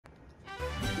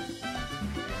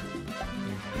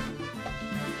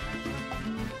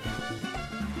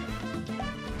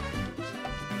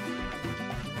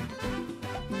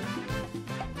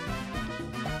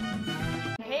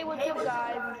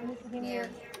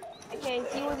Okay,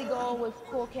 seaworthygold with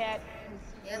Cool Cat.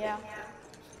 Yep. Yeah.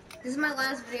 This is my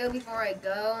last video before I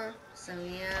go, so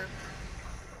yeah.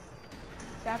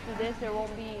 So after this, there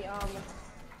won't be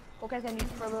Cool Cat's gonna be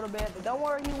for a little bit, but don't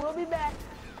worry, he will be back.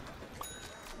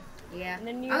 Yeah. And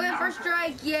then you. I got first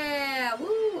strike. Yeah.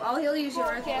 Woo. I'll heal you, Cool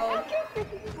SHAREfactory. Cat.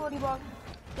 Okay, 40 bucks.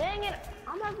 Dang it!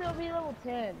 I'm not gonna be level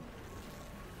 10.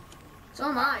 So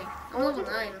am I. I'm level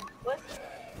 9.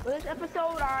 For this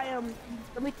episode, I am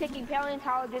gonna be taking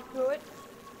paleontologist through it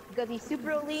because he's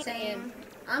super elite. Same.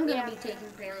 I'm gonna be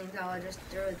taking paleontologist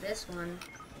through this one.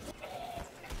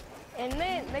 And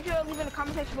then make sure to leave in the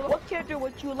comment section below what character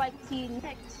would you like to see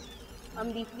next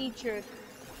be featured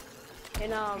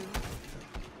in a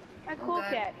Cool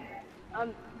Cat.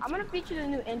 I'm gonna feature the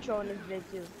new intro in this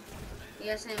video.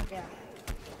 Yeah, same. Yeah.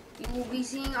 You will be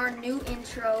seeing our new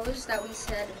intros that we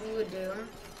said we would do.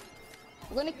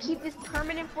 We're gonna keep this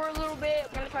permanent for a little bit.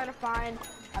 We're gonna try to find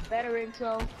a better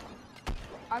intro,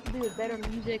 possibly with better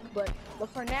music, but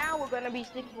for now we're gonna be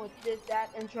sticking with that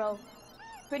intro.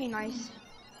 Pretty nice.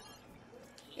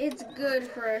 It's good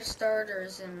for our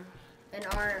starters and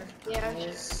our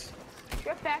yes.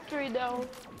 SHAREfactory though,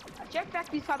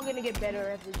 SHAREfactory's probably gonna get better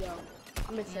as we go.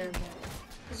 I'm excited.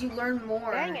 Because you learn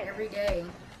more every day.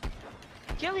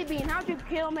 Jelly Bean, how'd you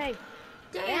kill me?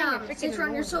 Damn,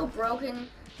 Citron, you're so broken.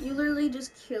 You literally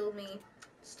just killed me.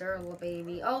 Sterling,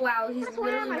 baby. Oh wow, he's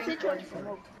literally my Citron.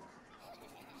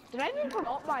 Did I even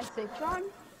promote my Citron?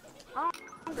 I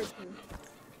don't remember.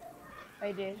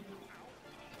 I did.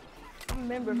 I don't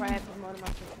remember if I had promoted my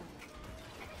Citron.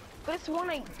 This one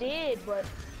I did, but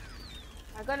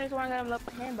I got this one I got him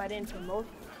level 10, but I didn't promote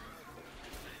him.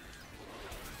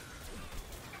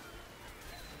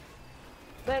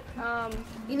 But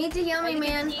you need to heal me,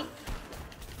 man.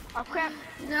 Oh crap!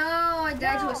 No, I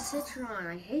died to a Citron.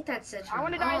 I hate that Citron. I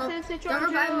want to die to a Citron. Don't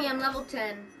revive me. I'm level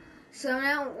 10. So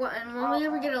now, and when we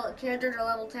ever get a character to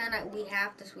level 10, we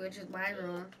have to switch. It's my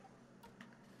rule.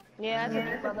 Yeah, that's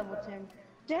a about level 10.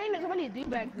 Dang, there's so many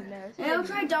do-bags in there. And I'll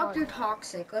try Dr.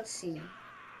 Toxic. Let's see.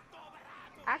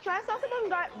 Actually, I saw someone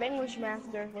got Vanquish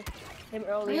Master with him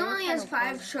earlier. He only has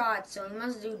 5 shots, so he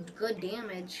must do good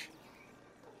damage.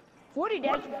 40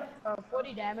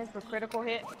 damage for critical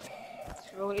hit.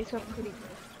 It's pretty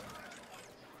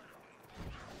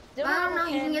good. I don't know,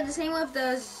 you can get the same with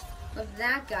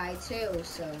that guy too,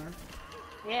 so.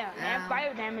 Yeah, and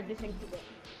fire damage this thing too.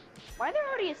 Why is there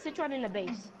already a Citron in the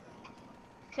base?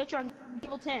 Citron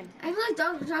level 10. I feel like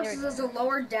Dr. Toxic is a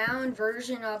lower down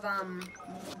version of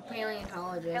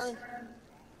paleontologist.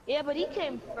 Yeah, but he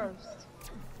came first.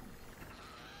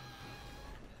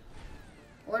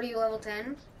 What are you, level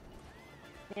 10?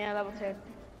 Yeah, level 10.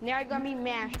 Now I'm gonna be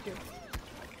master.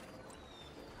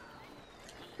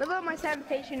 Look at my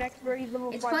sanitation expert, he's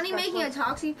level 5. It's funny making a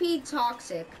Toxipede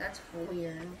toxic. That's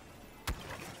weird.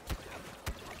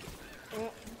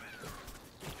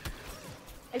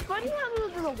 It's funny how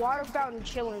there's a water fountain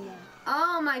chilling there.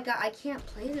 Oh my god, I can't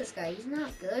play this guy. He's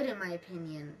not good in my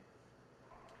opinion.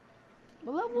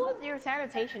 What level is your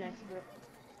sanitation expert?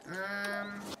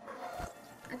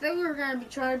 I think we were gonna be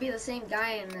trying to be the same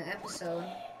guy in the episode.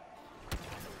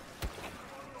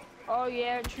 Oh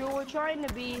yeah, true. We're trying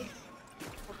to be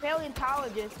a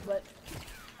paleontologist, but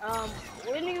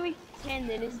when we reach 10,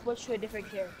 then it's switch to a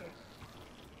different character.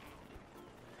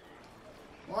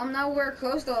 Well, I'm nowhere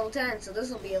close to level 10, so this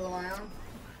will be a while.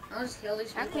 I'll just heal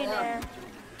these people up.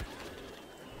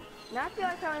 Now I feel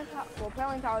like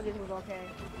paleontologist was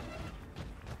okay.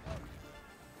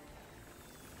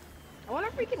 I wonder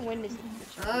if we can win this.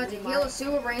 To heal a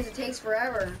sewer brains, it takes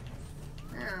forever.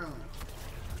 No.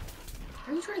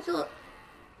 Are you trying to kill it?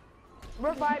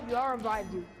 Revive you, I'll revive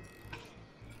you.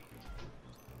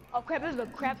 Oh crap, there's a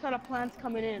crap ton of plants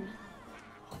coming in.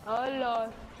 Oh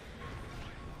lord.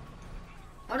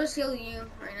 I'll just heal you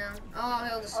right now. Oh, I'll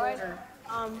heal the soldier.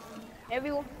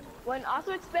 Everyone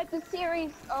also expect the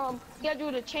series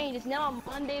schedule to change. It's now on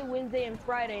Monday, Wednesday, and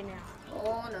Friday now.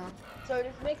 Oh no. So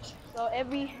just make so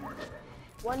every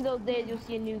one of those days you'll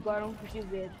see a new Garden Pursuit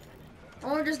vid.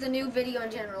 Or just a new video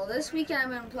in general. This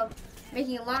weekend I'm gonna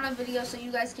making a lot of videos so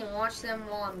you guys can watch them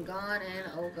while I'm gone,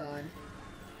 and oh god.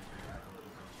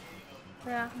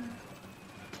 Yeah.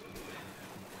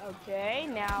 Okay,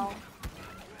 now.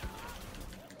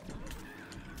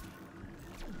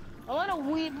 A lot of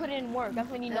weed put in work. That's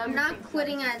when you know. I'm not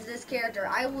quitting as this character.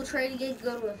 I will try to get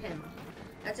good with him.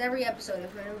 That's every episode.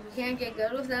 If we can't get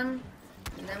good with them,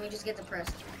 then we just get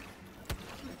depressed.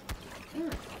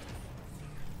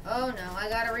 Oh no, I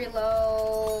gotta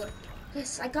reload.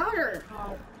 Yes, I got her.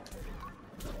 Oh.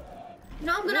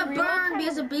 No, I'm gonna burn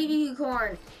because of baby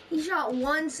corn. He shot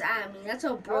once at me. That's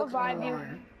how broken you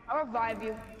are. I'll revive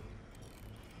you.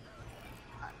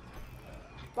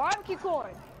 Barbecue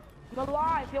corn. I'm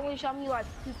alive. You only shot me like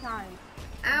 2 times.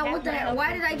 Ow, what the hell?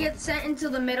 Why did I get sent into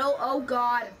the middle? Oh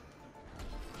god.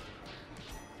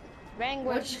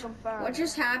 Vanguard confirmed. What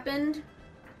just happened?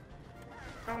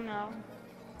 I don't know.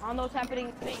 I don't know what's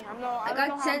happening to me. I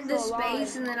got sent into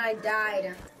space and then I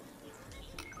died.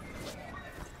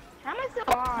 How am I still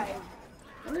alive?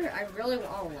 I really,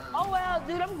 oh wow. Oh well,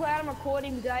 dude, I'm glad I'm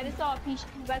recording because I just saw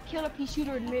I killed a pea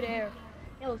shooter in midair.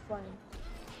 It was funny.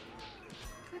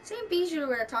 That same pea shooter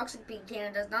with a toxic pea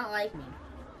cannon does not like me.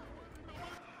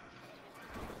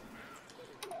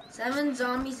 7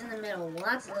 zombies in the middle. Well,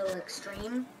 that's a little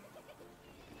extreme.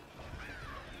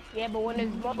 Yeah, but when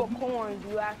there's multiple corns,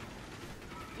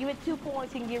 you with 2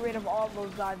 corns can get rid of all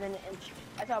those guys in an inch.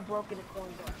 That's how broken the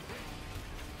corns are.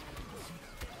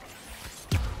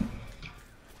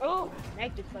 Oh,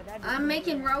 negative for that. I'm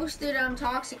making roasted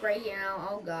toxic right here now.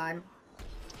 Oh god.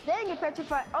 Dang it,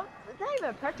 petrified. Oh, it's not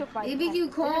even petrified.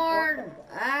 BBQ corn.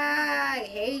 I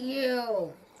hate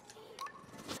you.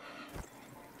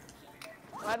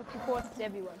 Barbecue corn is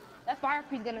everywhere. That fire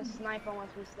cree's gonna snipe on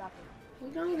once we stop it.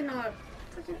 We don't even know how to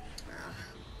freaking.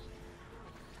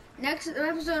 Next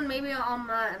episode, maybe I'm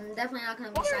definitely not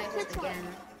gonna be scientist again.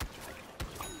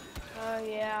 Oh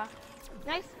yeah.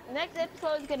 Next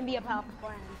episode is gonna be about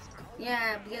plants.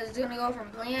 Yeah, because it's gonna go from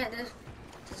plant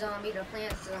to zombie to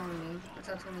plant to zombie. That's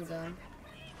how it's gonna go.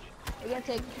 We're gonna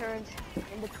take turns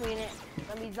in between it. It's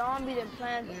gonna be zombie then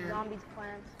plants, zombies,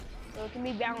 plants. So it can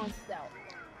be balanced out.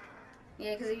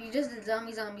 Yeah, because if you just did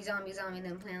zombie, zombie, zombie, zombie,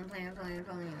 then plant.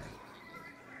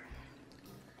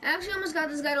 I actually almost got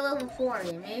this guy to level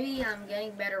 40. Maybe I'm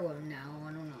getting better with him now.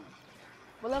 I don't know.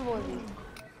 What level is he?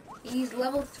 He's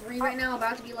level 3 right now,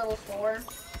 about to be level 4.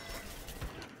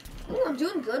 Ooh, I'm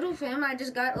doing good with him. I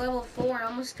just got level 4 and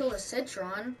almost killed a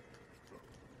citron.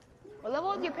 What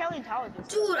level is your paleontologist?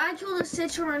 Dude, I killed a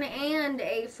citron and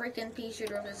a freaking pea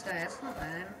shooter of this guy. That's not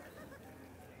bad.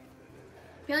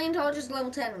 Paleontologist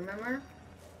level 10, remember?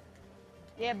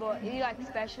 Yeah, but is he like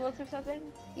specialist or something?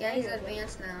 Yeah, he's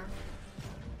advanced now.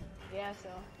 Yeah, so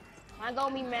I'm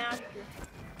gonna be master.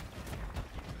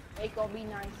 It gonna be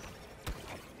nice.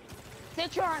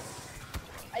 Citron!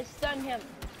 I stunned him.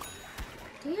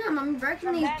 Damn, I'm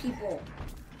wrecking these people.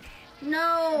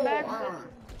 No!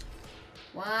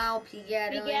 Wow,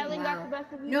 P-Gatling, got the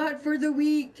best of you. Not for the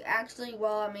weak. Actually,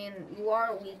 well, I mean, you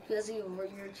are weak because you're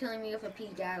killing me with a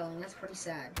P-Gatling. That's pretty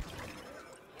sad.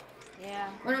 Yeah.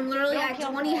 When I'm literally at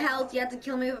 20 health, you have to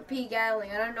kill me with a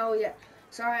P-Gatling. I don't know yet.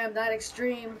 Sorry, I'm that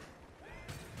extreme.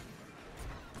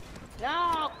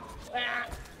 No!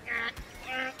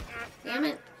 Damn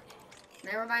it. Can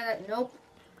I revive that? Nope.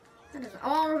 That doesn't.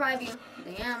 Oh, I'll revive you.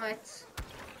 Damn it.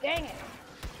 Dang it.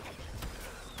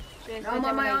 No, I'm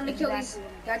on my own to kill these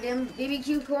goddamn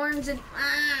BBQ corns and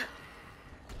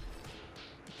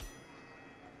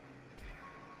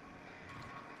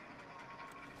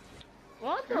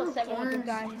Well, those 700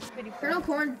 guys. Colonel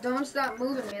Corn don't stop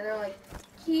moving, man. They're like,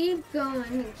 keep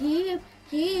going,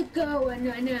 keep going,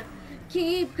 no,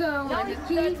 keep going, No,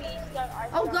 keep.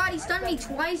 Oh god, he stunned me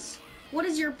twice. What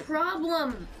is your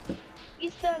problem? He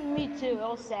stunned me too. It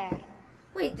was sad.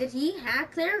 Wait, did he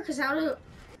hack there? Cause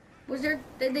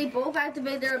did they both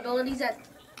activate their abilities at?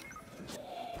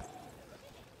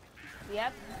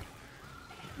 Yep.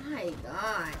 My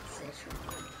god, Citron.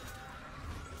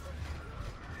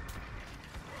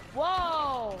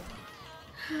 Whoa!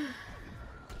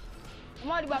 I'm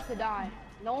already about to die.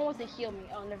 No one wants to heal me.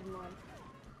 Oh, never mind.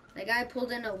 The guy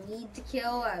pulled in a weed to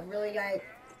kill. I really got.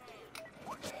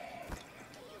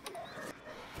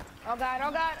 Oh god,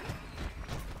 oh god.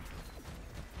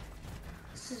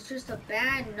 This is just a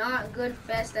bad, not good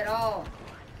fest at all.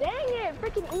 Dang it,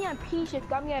 freaking EMP shit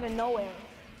got me out of nowhere.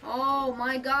 Oh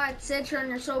my god, Citron,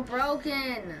 you're so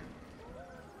broken.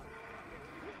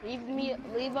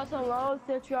 Leave us alone,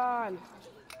 Citron.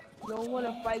 Don't want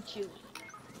to fight you.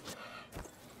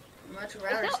 Much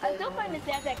rather I still find it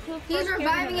sad that he's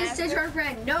reviving his Citron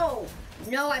friend. No,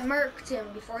 I murked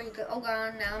him before he could. Oh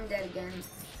god, now I'm dead again.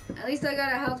 At least I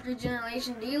got a health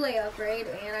regeneration delay upgrade,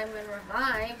 and I've been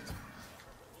revived.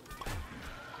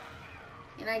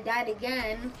 And I died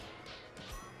again.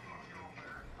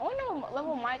 I wonder what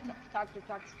level my toxic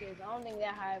is. I don't think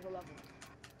that high of a level.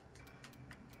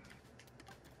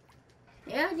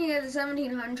 Yeah, I can get to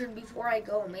 1700 before I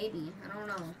go, maybe. I don't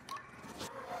know.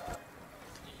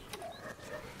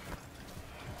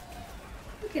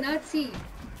 I cannot see.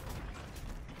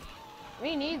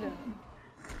 Me neither.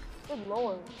 Good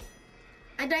lord.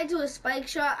 I died to a spike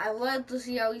shot. I would love to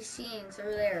see how he's seeing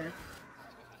through there.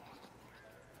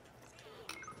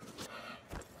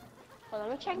 Hold on,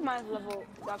 let me check my level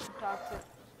toxic.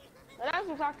 But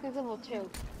that's cactus level 2.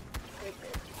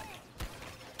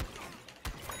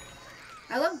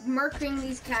 I love murking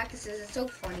these cactuses. It's so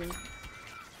funny.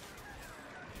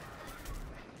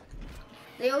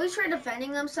 They always try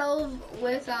defending themselves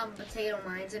with potato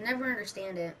mines. I never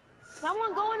understand it.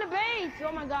 Someone go in the base!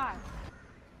 Oh my god.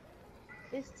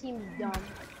 This team's done.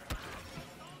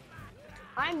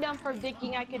 I'm done for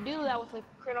thinking I could do that with a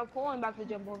critical and about to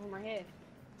jump over my head.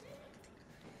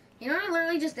 You know what I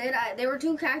literally just did? There were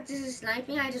 2 cactuses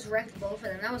sniping. I just wrecked both of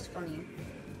them. That was funny.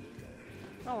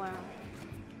 Oh wow.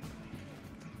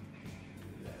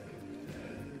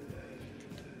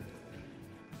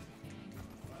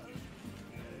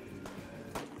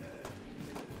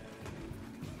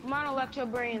 Come on, Electro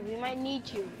Brains, we might need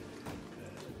you.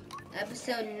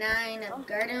 Episode 9 of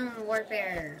Garden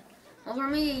Warfare. Well, for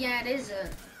me, yeah, it is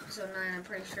episode 9, I'm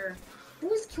pretty sure. Who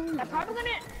was killing me? I'm probably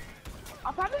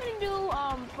gonna do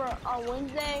for on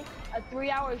Wednesday a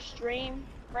 3-hour stream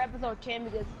for episode 10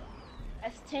 because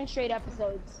that's 10 straight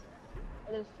episodes.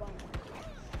 It is fun.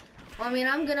 Well, I mean,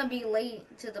 I'm gonna be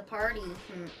late to the party.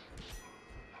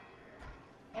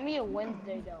 I mean a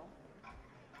Wednesday though.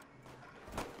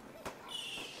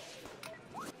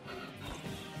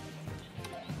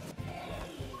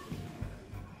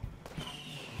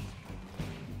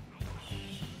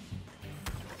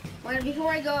 Wait,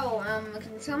 before I go,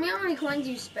 can you tell me how many coins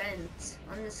you spent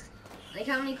on this? Like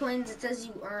how many coins it says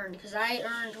you earned? Because I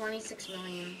earned 26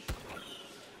 million.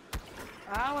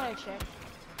 I want to check.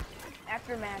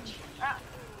 After match.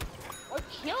 What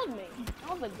killed me?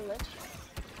 That was a glitch.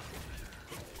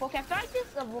 Okay, I feel like this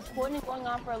recording is going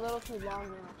on for a little too long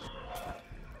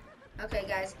now. Okay,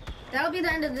 guys. That'll be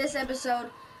the end of this episode.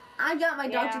 I got my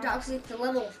Dr. Toxic to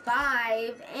level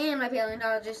 5 and my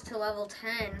paleontologist to level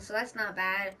 10, so that's not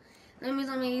bad. That means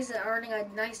I'm earning a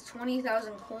nice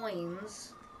 20,000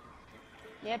 coins.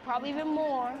 Yeah, probably even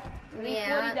more. Maybe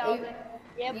 40,000.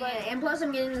 Yeah, but and plus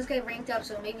I'm getting this guy ranked up,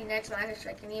 so maybe next match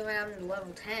I can even have him to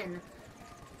level 10.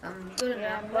 Good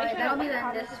enough. But that'll be the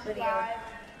end of this video.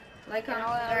 Like, comment,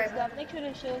 subscribe. Make sure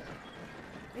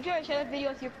to share the video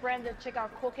with your friends and check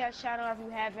out Coolcat's channel if you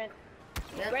haven't.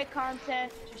 Yep. Great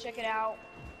content, so check it out.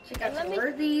 Check out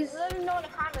SHAREfactory. Let me know in the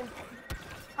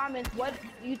comments what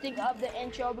you think of the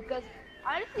intro, because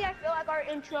honestly I feel like our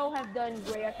intro has done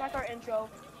great. I feel like our intro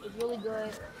is really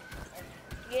good.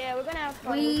 Yeah, we're gonna have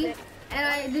fun with it.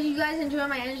 And did you guys enjoy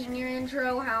my engineer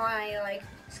intro? How I like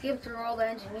skipped through all the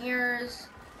engineers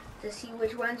to see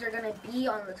which ones are gonna be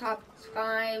on the top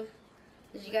 5.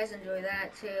 Did you guys enjoy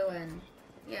that too? And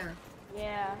yeah.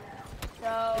 Yeah.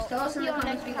 So just tell us in the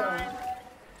comments below.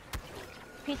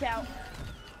 Peace out.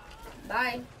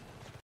 Bye.